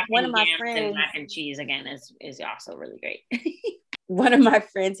that one of my friends and mac and cheese again is also really great. One of my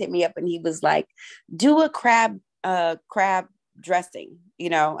friends hit me up and he was like, do a crab dressing,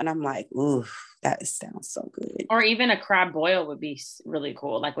 and I'm like, ooh, that sounds so good. Or even a crab boil would be really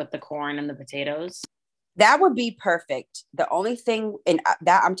cool, like with the corn and the potatoes. That would be perfect. The only thing, and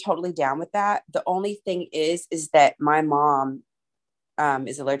that I'm totally down with that. The only thing is that my mom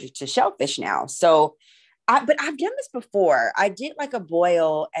is allergic to shellfish now. So but I've done this before. I did like a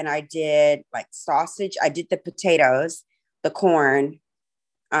boil and I did like sausage. I did the potatoes, the corn,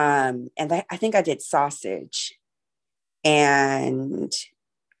 and I think I did sausage. And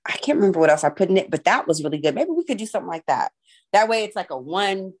I can't remember what else I put in it, but that was really good. Maybe we could do something like that. That way it's like a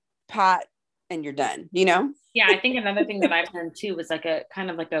one pot and you're done, Yeah, I think another thing that I've done too was like a kind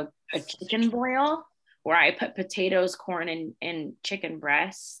of like a chicken boil where I put potatoes, corn, and chicken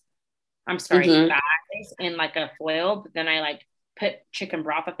breasts. I'm sorry, thighs in like a foil, but then I like put chicken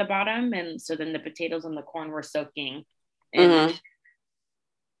broth at the bottom. And so then the potatoes and the corn were soaking. And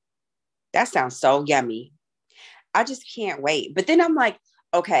that sounds so yummy. I just can't wait. But then I'm like,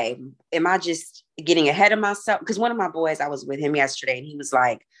 okay, am I just getting ahead of myself? Because one of my boys, I was with him yesterday and he was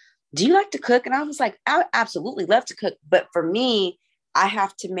like, do you like to cook? And I was like, I absolutely love to cook. But for me, I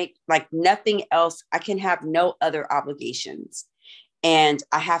have to make like nothing else. I can have no other obligations. And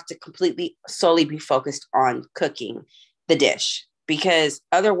I have to completely solely be focused on cooking the dish, because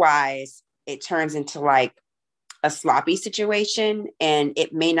otherwise it turns into like a sloppy situation and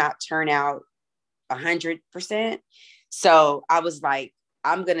it may not turn out 100%. So I was like,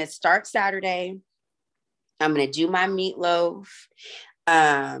 I'm going to start Saturday. I'm going to do my meatloaf.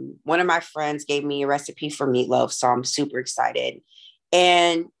 One of my friends gave me a recipe for meatloaf, so I'm super excited.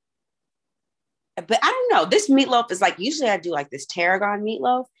 But I don't know, this meatloaf is like, usually I do like this tarragon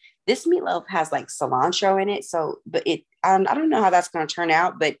meatloaf. This meatloaf has like cilantro in it. So, but I don't know how that's going to turn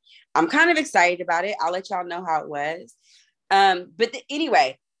out, but I'm kind of excited about it. I'll let y'all know how it was.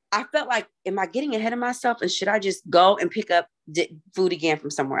 Anyway, I felt like, am I getting ahead of myself and should I just go and pick up food again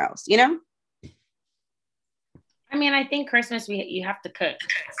from somewhere else? I mean, I think Christmas, you have to cook.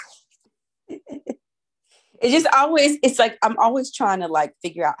 It's like, I'm always trying to like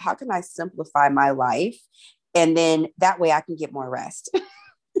figure out how can I simplify my life? And then that way I can get more rest.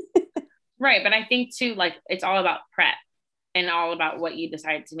 Right. But I think too, like it's all about prep and all about what you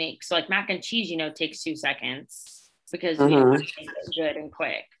decide to make. So like mac and cheese, takes 2 seconds because we want to make it good and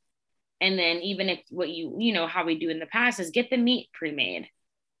quick. And then even if what how we do in the past is get the meat pre-made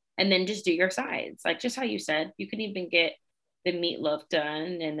and then just do your sides. Like just how you said, you can even get the meatloaf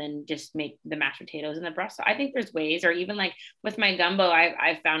done and then just make the mashed potatoes and the Brussels. I think there's ways, or even like with my gumbo,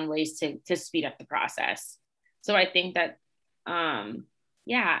 I've found ways to speed up the process. So I think that,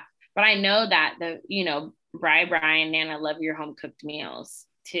 yeah, but I know that Brian, Nana love your home cooked meals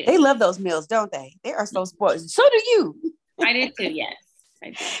too. They love those meals, don't they? They are so spoiled. So do you. I do too. Yes.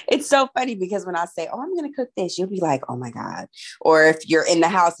 It's so funny because when I say, oh, I'm going to cook this, you'll be like, oh my God. Or if you're in the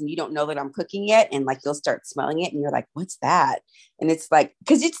house and you don't know that I'm cooking yet, and like, you'll start smelling it and you're like, what's that? And it's like,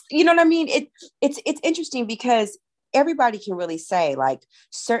 cause it's, you know what I mean? It's interesting because everybody can really say like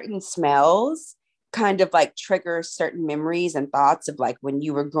certain smells kind of like trigger certain memories and thoughts of like when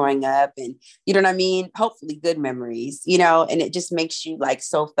you were growing up, and you know what I mean? Hopefully good memories, and it just makes you like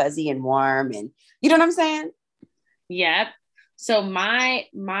so fuzzy and warm, and you know what I'm saying? Yep. So my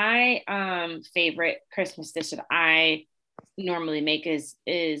favorite Christmas dish that I normally make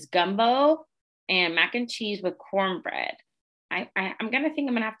is gumbo and mac and cheese with cornbread. I'm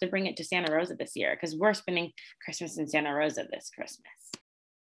gonna have to bring it to Santa Rosa this year because we're spending Christmas in Santa Rosa this Christmas.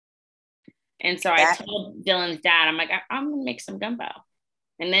 And so I told Dylan's dad, I'm like, I'm gonna make some gumbo.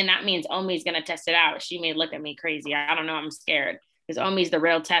 And then that means Omi's gonna test it out. She may look at me crazy. I don't know, I'm scared because Omi's the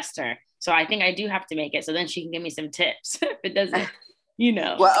real tester. So I think I do have to make it so then she can give me some tips if it doesn't,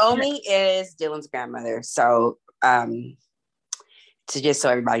 Well, Omi is Dylan's grandmother. So So just so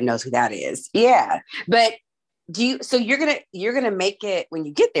everybody knows who that is. Yeah. But so you're gonna make it when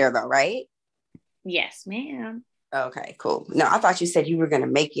you get there though, right? Yes, ma'am. Okay, cool. No, I thought you said you were gonna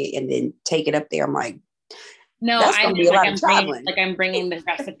make it and then take it up there. I'm like, no, that's gonna be a lot of traveling. I'm bringing the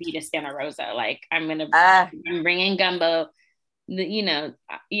recipe to Santa Rosa. Like I'm bringing gumbo,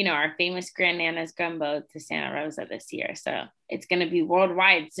 our famous Grand Nana's gumbo to Santa Rosa this year. So it's gonna be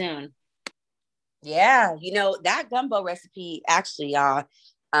worldwide soon. Yeah, that gumbo recipe actually, y'all,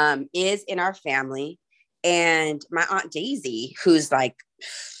 is in our family, and my Aunt Daisy, who's like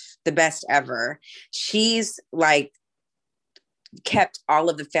the best ever, she's like kept all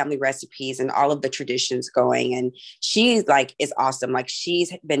of the family recipes and all of the traditions going, and she's like is awesome. Like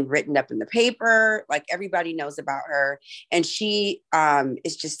she's been written up in the paper, like everybody knows about her, and she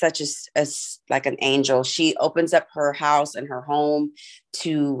is just such a like an angel. She opens up her house and her home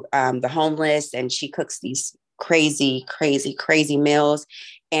to the homeless, and she cooks these crazy meals.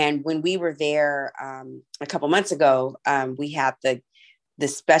 And when we were there a couple months ago, we had the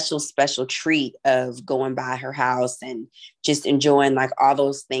special treat of going by her house and just enjoying like all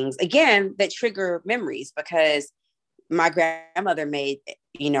those things again that trigger memories, because my grandmother made,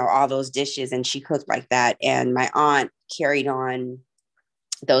 all those dishes and she cooked like that. And my aunt carried on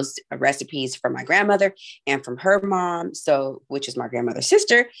those recipes from my grandmother and from her mom. So, which is my grandmother's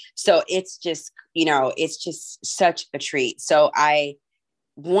sister. So it's just, it's just such a treat. So I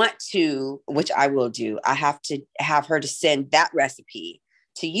want to, which I will do, I have to have her to send that recipe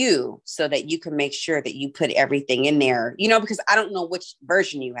to you so that you can make sure that you put everything in there, because I don't know which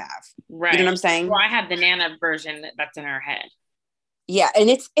version you have. Right. You know what I'm saying? Well, I have the Nana version that's in our head. Yeah. And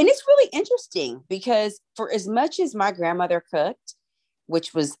it's really interesting because for as much as my grandmother cooked,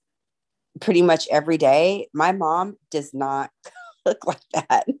 which was pretty much every day, my mom does not cook like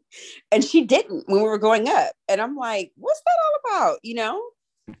that. And she didn't when we were growing up. And I'm like, what's that all about?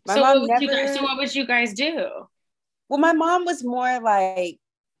 My mom never... So what would you guys do? Well, my mom was more like,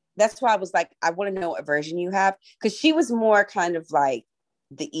 that's why I was like, I want to know what version you have. Because she was more kind of like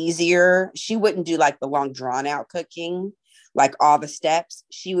the easier. She wouldn't do like the long drawn out cooking, like all the steps.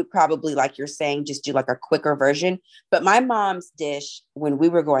 She would probably, like you're saying, just do like a quicker version. But my mom's dish when we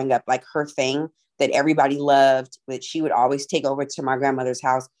were growing up, like her thing that everybody loved, that she would always take over to my grandmother's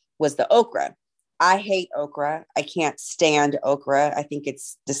house, was the okra. I hate okra. I can't stand okra. I think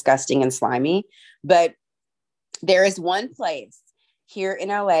it's disgusting and slimy. But there is one place here in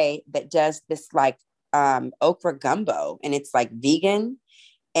LA that does this like okra gumbo, and it's like vegan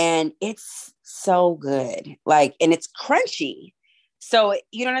and it's so good. Like, and it's crunchy. So,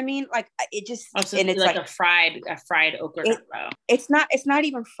 you know what I mean? Like it just, and it's like a fried okra gumbo. It's not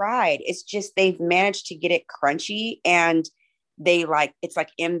even fried. It's just, they've managed to get it crunchy, and they like, it's like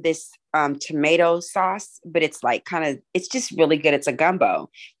in this tomato sauce, but it's like it's just really good. It's a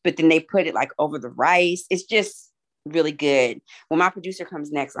gumbo, but then they put it like over the rice. It's just really good. When my producer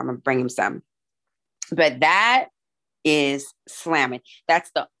comes next, I'm gonna bring him some. But that is slamming. That's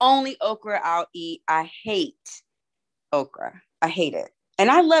the only okra I'll eat. I hate okra. I hate it.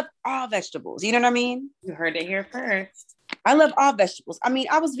 And I love all vegetables. You know what I mean? You heard it here first. I love all vegetables. I mean,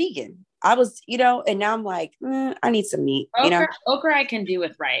 I was vegan. I was, and now I'm like, I need some meat. Okra I can do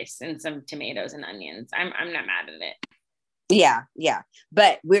with rice and some tomatoes and onions. I'm not mad at it. Yeah.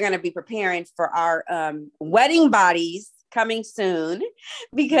 But we're going to be preparing for our wedding bodies coming soon,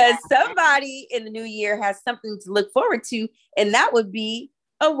 because somebody in the new year has something to look forward to, and that would be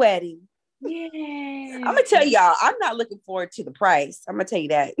a wedding. Yay. I'm going to tell y'all, I'm not looking forward to the price. I'm going to tell you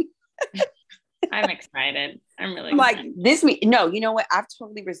that. I'm excited. I'm really excited. No, you know what? I've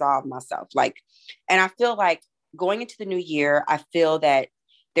totally resolved myself. Like, and I feel like going into the new year, I feel that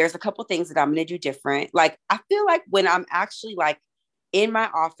there's a couple things that I'm going to do different. Like, I feel like when I'm actually like in my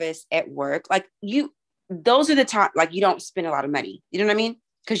office at work, like those are the time, like you don't spend a lot of money. You know what I mean?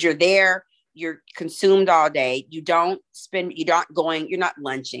 Because you're there, you're consumed all day. You're not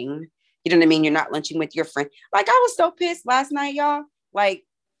lunching. You know what I mean? You're not lunching with your friend. Like, I was so pissed last night, y'all. Like,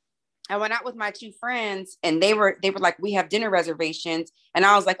 I went out with my two friends and they were like, we have dinner reservations. And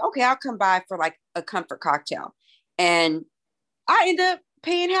I was like, okay, I'll come by for like a comfort cocktail. And I ended up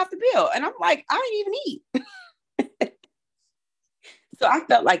paying half the bill. And I'm like, I didn't even eat. So I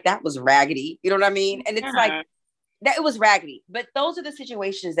felt like that was raggedy. You know what I mean? And it's like, that it was raggedy. But those are the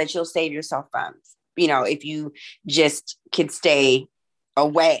situations that you'll save yourself from, if you just can stay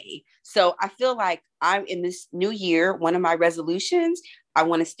away. So I feel like I'm in this new year, one of my resolutions, I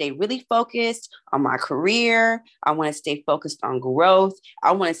want to stay really focused on my career. I want to stay focused on growth.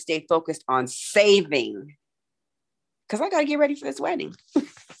 I want to stay focused on saving, because I got to get ready for this wedding.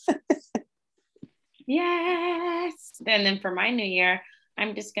 Yes. And then for my new year,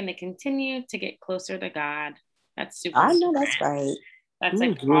 I'm just going to continue to get closer to God. That's super. I know that's right. That's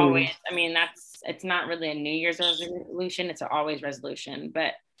like always. I mean, it's not really a New Year's resolution. It's an always resolution,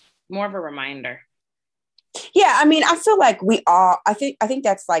 but more of a reminder. Yeah, I mean, I feel like I think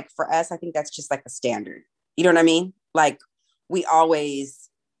that's like for us, I think that's just like a standard. You know what I mean? Like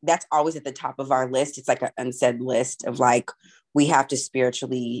that's always at the top of our list. It's like an unsaid list of like, we have to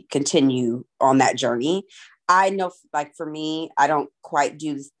spiritually continue on that journey. I know, like for me, I don't quite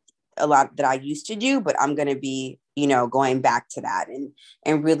do a lot that I used to do, but I'm going to be, going back to that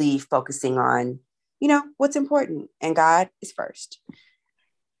and really focusing on, what's important, and God is first.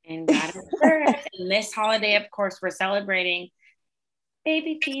 And God is first. And this holiday, of course, we're celebrating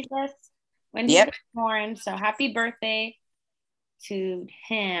baby Jesus when he was born. So happy birthday to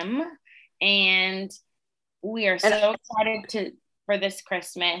him. And we are so excited for this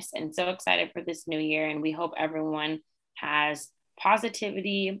Christmas and so excited for this new year. And we hope everyone has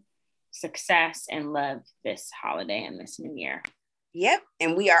positivity, success, and love this holiday and this new year. Yep.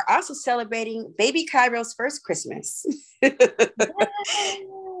 And we are also celebrating baby Cairo's first Christmas.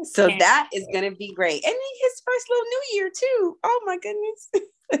 So that is going to be great. And his first little new year too. Oh my goodness.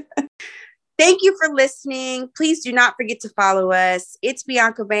 Thank you for listening. Please do not forget to follow us. It's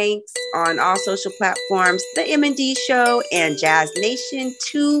Bianca Banks on all social platforms, The M&D Show, and Jazz Nation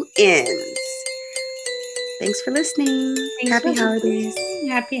 2 Ns. Thanks for listening. Happy holidays.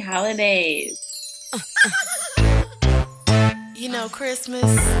 Happy holidays. Christmas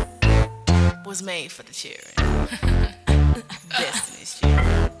was made for the children. Destiny's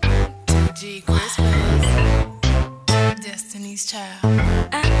children. G Christmas. Destiny's child.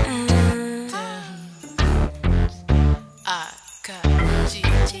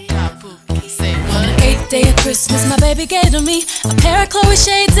 Day of Christmas, my baby gave to me a pair of Chloe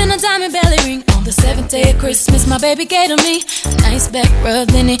shades and a diamond belly ring. On the 7th day of Christmas, my baby gave to me a nice back rub,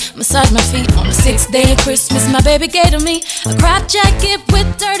 then he massaged my feet. On the 6th day of Christmas, my baby gave to me a crop jacket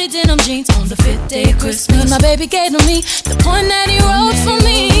with dirty denim jeans. On the 5th day of Christmas, my baby gave to me the poem that he wrote for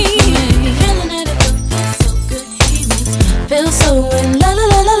me. Feeling that it feels so good, he makes me feel so in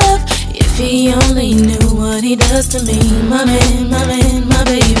love. If he only knew what he does to me, my man, my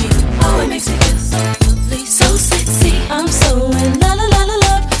baby. Oh, it makes me feel so lovely, so sexy. I'm so in love.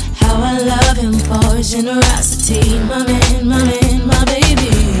 How I love him for his generosity, my man, my baby.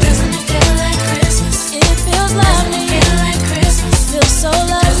 Doesn't it feel like Christmas? It feels lovely. Doesn't it feel like Christmas? Feels so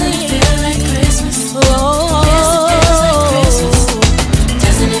lovely. Doesn't it feel like Christmas? Oh,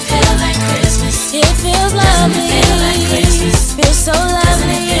 doesn't it feel like Christmas? It feels lovely. Doesn't it feel like Christmas? Feels so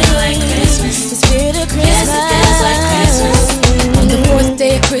lovely. Doesn't it feel like Christmas? The spirit of Christmas. Yes, it feels like Christmas. On the 4th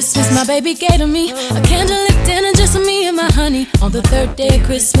day of Christmas, my baby gave to me a candlelit dinner just for me and my honey. On the 3rd day of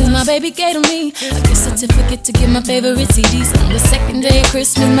Christmas, my baby gave to me a gift certificate to get my favorite CDs. On the 2nd day of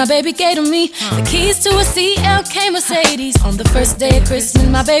Christmas, my baby gave to me the keys to a CLK Mercedes. On the 1st day of Christmas,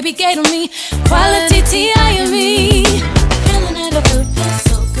 my baby gave to me quality T.I.M.E. Feeling that a bird feels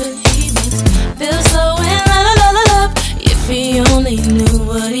so good, he makes me feel so in love. If he only knew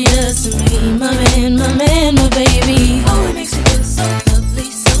what he does to me, my man, my baby. Oh, it makes me feel so lovely,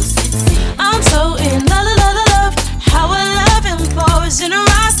 so sexy. I'm so in love. How I love him for his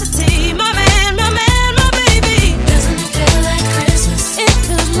generosity, my man, my baby. Doesn't it feel like Christmas? It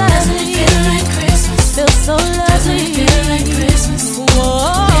feels lovely. Doesn't it feel like Christmas? Feels so lovely. Doesn't it feel like Christmas?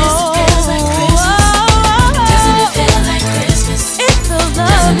 Whoa. Yes, it feels like Christmas. Doesn't it feel like Christmas? It feels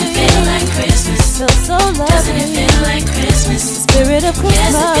lovely. Doesn't it feel like Christmas? Feels so lovely. Doesn't it feel like Christmas? The spirit of Christmas.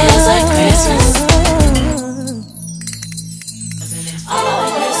 Yes, it feels like Christmas.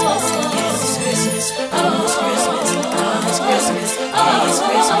 Christmas.